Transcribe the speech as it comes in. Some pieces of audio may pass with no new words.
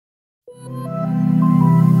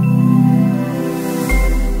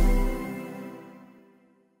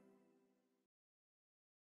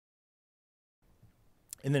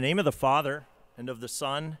In the name of the Father, and of the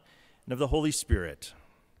Son, and of the Holy Spirit.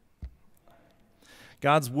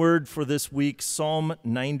 God's word for this week, Psalm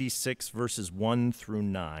 96, verses 1 through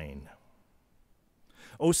 9.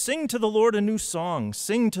 Oh, sing to the Lord a new song.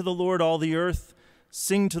 Sing to the Lord, all the earth.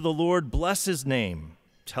 Sing to the Lord, bless his name.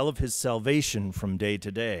 Tell of his salvation from day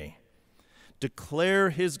to day.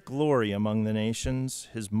 Declare his glory among the nations,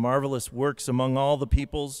 his marvelous works among all the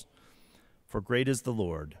peoples. For great is the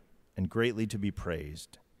Lord, and greatly to be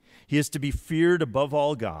praised. He is to be feared above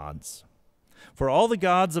all gods. For all the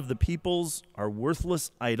gods of the peoples are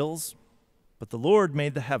worthless idols, but the Lord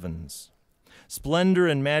made the heavens. Splendor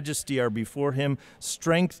and majesty are before him.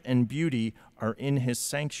 Strength and beauty are in his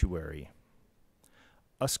sanctuary.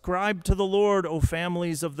 Ascribe to the Lord, O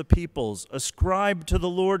families of the peoples. Ascribe to the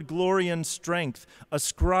Lord glory and strength.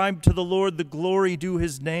 Ascribe to the Lord the glory due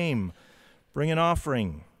his name. Bring an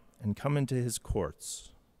offering and come into his courts.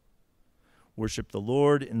 Worship the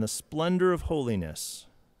Lord in the splendor of holiness.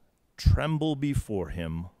 Tremble before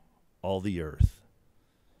him, all the earth.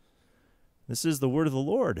 This is the word of the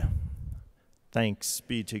Lord. Thanks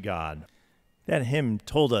be to God. That hymn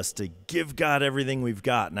told us to give God everything we've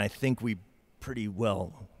got, and I think we pretty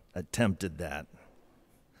well attempted that.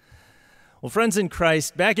 Well, friends in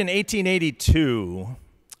Christ, back in 1882,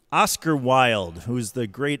 Oscar Wilde, who's the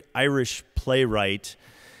great Irish playwright,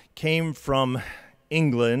 came from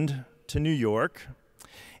England to New York.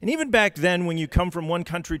 And even back then, when you come from one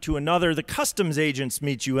country to another, the customs agents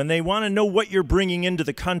meet you, and they want to know what you're bringing into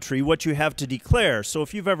the country, what you have to declare. So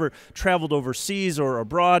if you've ever traveled overseas or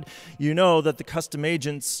abroad, you know that the custom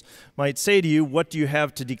agents might say to you, what do you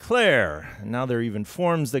have to declare? And now there are even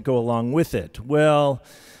forms that go along with it. Well,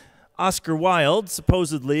 Oscar Wilde,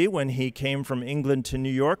 supposedly, when he came from England to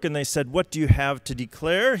New York, and they said, what do you have to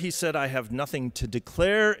declare? He said, I have nothing to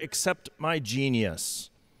declare except my genius.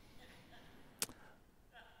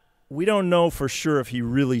 We don't know for sure if he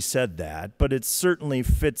really said that, but it certainly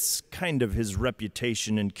fits kind of his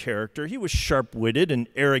reputation and character. He was sharp-witted and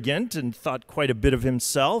arrogant and thought quite a bit of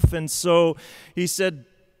himself, and so he said,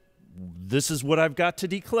 this is what I've got to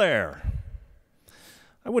declare.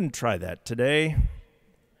 I wouldn't try that today,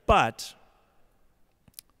 but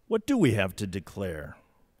what do we have to declare?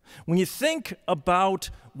 When you think about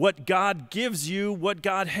what God gives you, what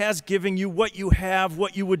God has given you, what you have,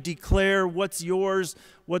 what you would declare, what's yours,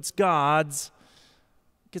 what's God's,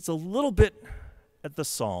 it gets a little bit at the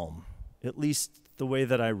psalm, at least the way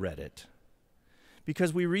that I read it.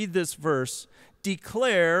 Because we read this verse,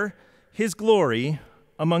 declare his glory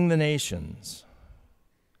among the nations.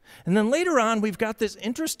 And then later on, we've got this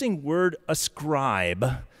interesting word,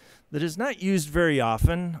 ascribe, that is not used very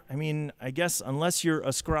often. I mean, I guess unless you're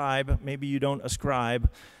a scribe, maybe you don't ascribe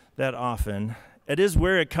that often. It is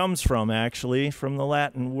where it comes from, actually, from the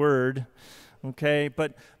Latin word, okay?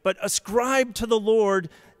 But ascribe to the Lord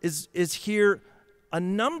is here a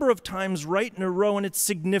number of times right in a row, and it's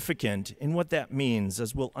significant in what that means,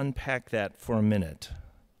 as we'll unpack that for a minute.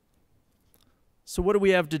 So what do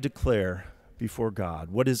we have to declare before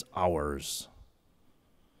God? What is ours?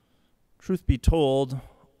 Truth be told,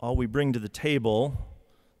 all we bring to the table,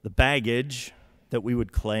 the baggage that we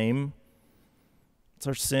would claim, it's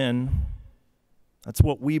our sin. That's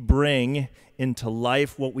what we bring into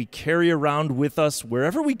life, what we carry around with us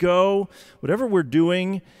wherever we go, whatever we're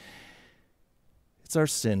doing. It's our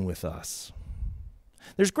sin with us.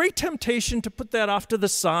 There's great temptation to put that off to the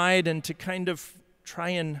side and to kind of try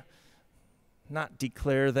and not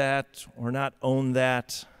declare that or not own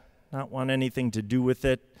that, not want anything to do with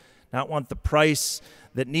it, not want the price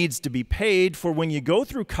that needs to be paid for when you go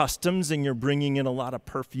through customs and you're bringing in a lot of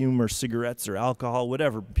perfume or cigarettes or alcohol,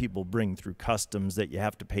 whatever people bring through customs that you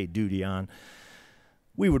have to pay duty on.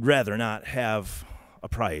 We would rather not have a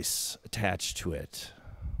price attached to it.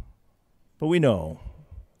 But we know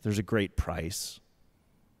there's a great price.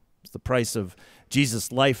 It's the price of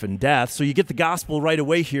Jesus' life and death. So you get the gospel right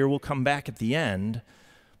away here. We'll come back at the end.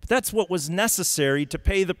 But that's what was necessary to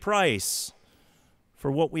pay the price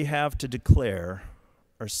for what we have to declare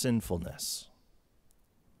our sinfulness.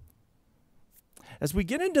 As we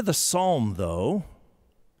get into the psalm, though,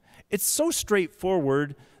 it's so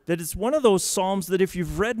straightforward that it's one of those psalms that if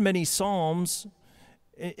you've read many psalms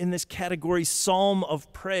in this category, psalm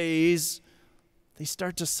of praise, they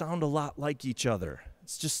start to sound a lot like each other.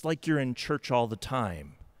 It's just like you're in church all the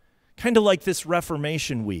time. Kind of like this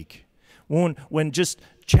Reformation week, when just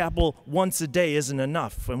chapel once a day isn't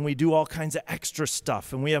enough, and we do all kinds of extra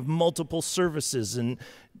stuff, and we have multiple services, and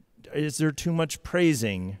is there too much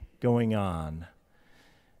praising going on?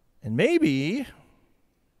 And maybe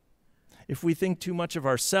if we think too much of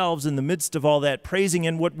ourselves in the midst of all that praising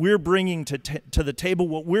and what we're bringing to the table,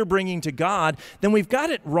 what we're bringing to God, then we've got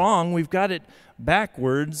it wrong, we've got it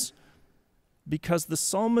backwards, because the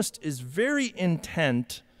psalmist is very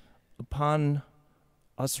intent upon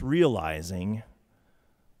us realizing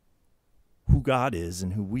who God is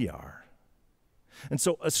and who we are. And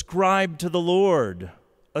so ascribe to the Lord.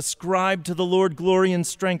 Ascribe to the Lord glory and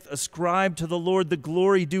strength. Ascribe to the Lord the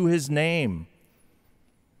glory due his name.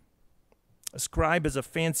 Ascribe is a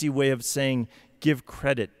fancy way of saying give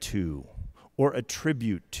credit to or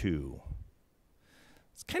attribute to.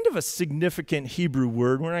 It's kind of a significant Hebrew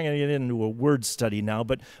word. We're not going to get into a word study now,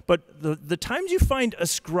 but the times you find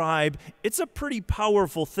ascribe, it's a pretty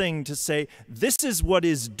powerful thing to say this is what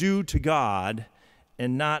is due to God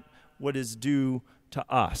and not what is due to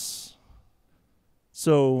us.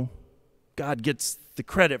 So God gets the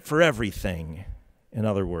credit for everything, in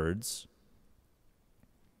other words.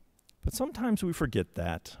 But sometimes we forget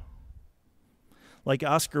that. Like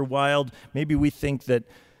Oscar Wilde, maybe we think that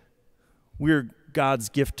we're God's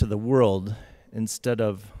gift to the world instead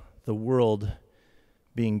of the world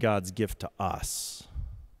being God's gift to us,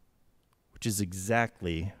 which is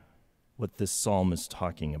exactly what this psalm is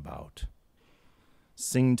talking about.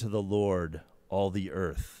 Sing to the Lord, all the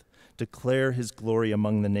earth. Declare his glory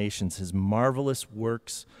among the nations, his marvelous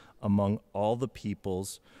works among all the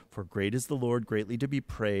peoples. For great is the Lord, greatly to be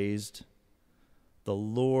praised. The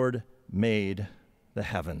Lord made the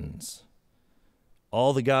heavens.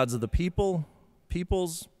 All the gods of the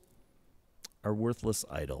peoples are worthless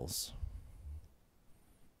idols.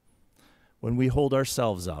 When we hold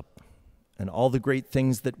ourselves up and all the great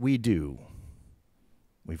things that we do,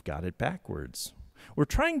 we've got it backwards. We're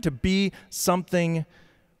trying to be something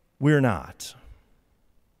we're not.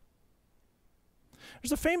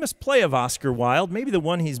 There's a famous play of Oscar Wilde, maybe the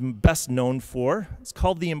one he's best known for. It's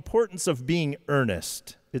called The Importance of Being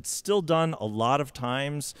Earnest. It's still done a lot of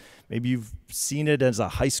times. Maybe you've seen it as a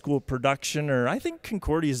high school production, or I think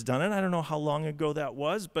Concordia's done it. I don't know how long ago that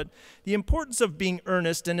was, but The Importance of Being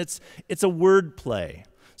Earnest, and it's a word play.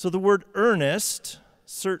 So the word earnest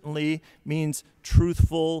certainly means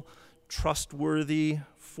truthful, trustworthy,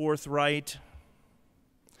 forthright.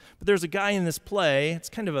 But there's a guy in this play, it's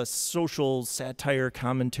kind of a social satire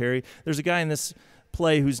commentary. There's a guy in this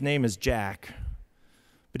play whose name is Jack,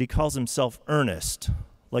 but he calls himself Ernest,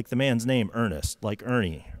 like the man's name, Ernest, like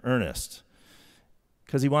Ernie, Ernest,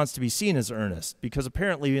 because he wants to be seen as earnest, because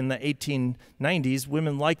apparently in the 1890s,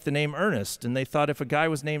 women liked the name Ernest, and they thought if a guy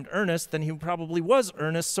was named Ernest, then he probably was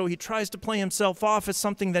earnest, so he tries to play himself off as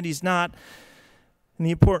something that he's not, and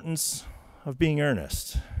the importance of being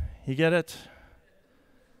earnest. You get it?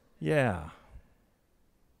 Yeah.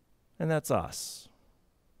 And that's us.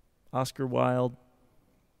 Oscar Wilde,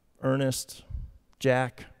 Ernest,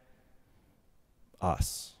 Jack,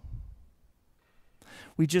 us.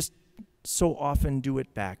 We just so often do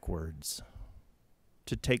it backwards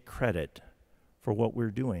to take credit for what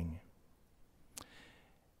we're doing.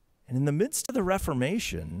 And in the midst of the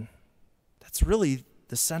Reformation, that's really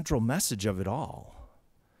the central message of it all.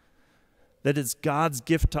 That it's God's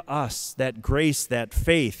gift to us, that grace, that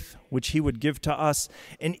faith, which he would give to us.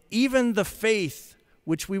 And even the faith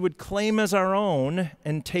which we would claim as our own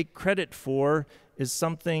and take credit for is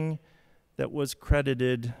something that was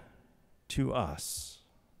credited to us,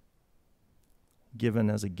 given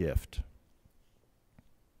as a gift.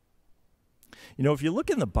 You know, if you look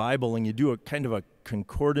in the Bible and you do a kind of a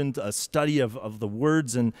concordant, a study of the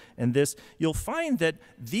words and this, you'll find that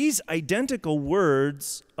these identical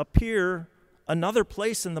words appear another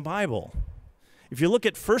place in the Bible. If you look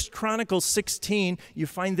at 1 Chronicles 16, you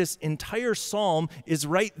find this entire psalm is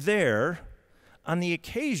right there on the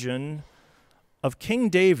occasion of King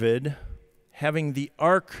David having the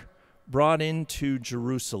ark brought into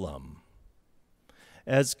Jerusalem,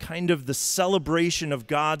 as kind of the celebration of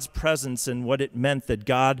God's presence and what it meant that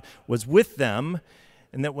God was with them,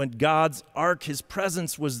 and that when God's ark, his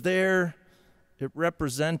presence was there, it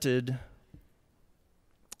represented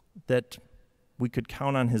that we could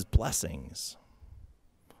count on his blessings.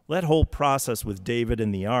 That whole process with David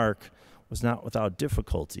and the ark was not without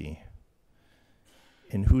difficulty.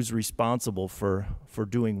 And who's responsible for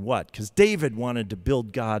doing what? Because David wanted to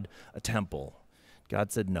build God a temple.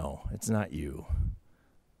 God said, no, it's not you.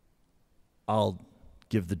 I'll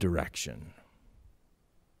give the direction.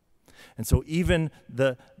 And so even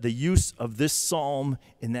the use of this psalm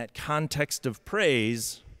in that context of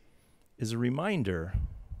praise is a reminder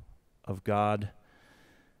of God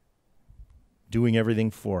doing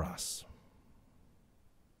everything for us.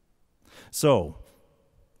 So,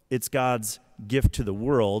 it's God's gift to the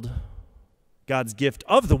world, God's gift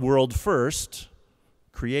of the world first,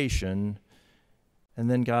 creation, and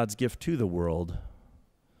then God's gift to the world,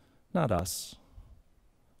 not us,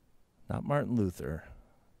 not Martin Luther,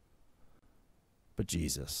 but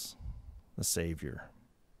Jesus, the Savior.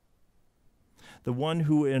 The one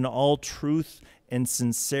who in all truth and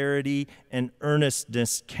sincerity and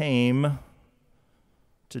earnestness came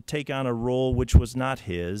to take on a role which was not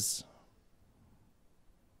his,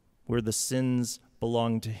 where the sins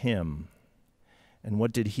belonged to him. And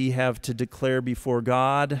what did he have to declare before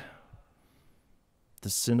God? The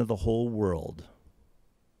sin of the whole world.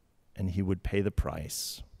 And he would pay the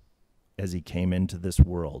price as he came into this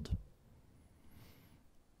world.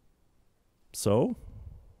 So,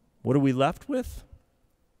 what are we left with?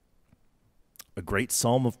 A great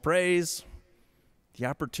psalm of praise, the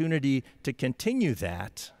opportunity to continue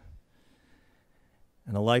that,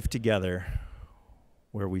 and a life together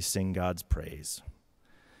where we sing God's praise.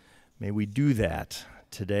 May we do that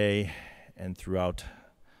today and throughout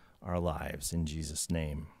our lives. In Jesus'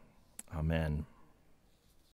 name, amen.